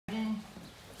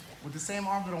with the same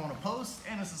arm that I want to post,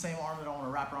 and it's the same arm that I want to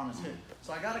wrap around his hip.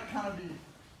 So I got to kind of be,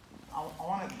 I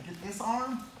want to get this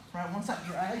arm, right? Once I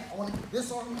drag, I want to get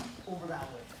this arm over that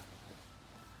way.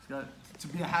 It's got to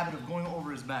be a habit of going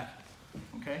over his back,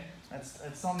 okay? That's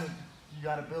something that you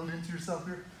got to build into yourself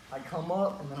here. I come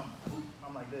up, and then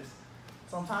I'm like this.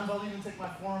 Sometimes I'll even take my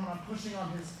forearm and I'm pushing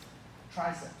on his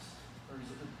triceps, or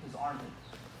his armpit.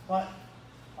 But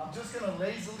I'm just gonna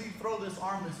lazily throw this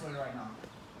arm this way right now,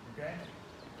 okay?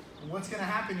 And what's gonna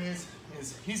happen is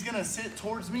he's gonna sit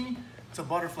towards me to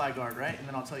butterfly guard, right? And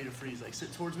then I'll tell you to freeze. Like,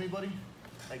 sit towards me, buddy.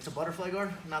 Like, to butterfly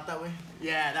guard, not that way.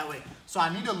 Yeah, that way. So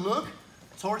I need to look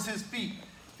towards his feet.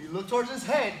 If you look towards his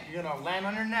head, you're gonna land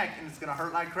on your neck and it's gonna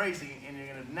hurt like crazy and you're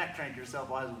gonna neck crank yourself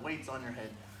while his weight's on your head.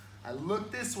 I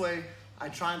look this way, I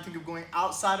try and think of going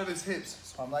outside of his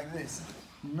hips. So I'm like this.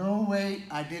 No way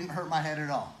I didn't hurt my head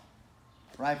at all.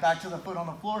 Right back to the foot on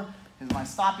the floor is my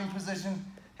stopping position,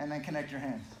 and then connect your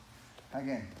hands.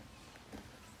 Again.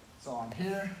 So I'm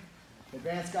here.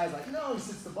 Advanced guy's like, no, he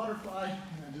sits the butterfly,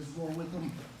 and I just roll with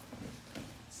him.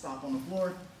 Stop on the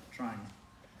floor, triangle.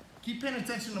 Keep paying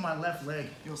attention to my left leg.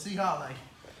 You'll see how, like,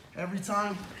 every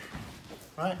time,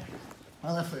 right,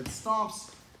 my left leg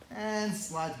stomps and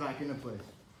slides back into place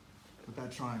with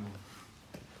that triangle.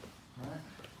 All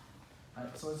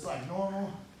right, so it's like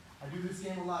normal. I do this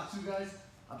game a lot too, guys.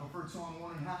 I prefer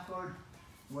 2-on-1 and half guard,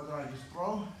 whether I just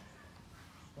throw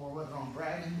or whether I'm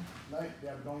dragging, right?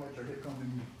 Yeah, but don't let your hip come to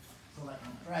me. So like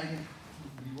I'm dragging,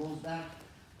 he rolls back,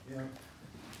 yeah.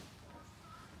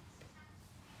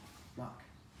 Lock.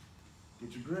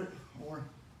 Get your grip or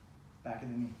back of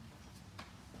the knee.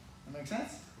 That make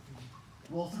sense?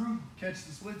 Roll through, catch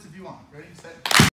the splits if you want. Ready, set.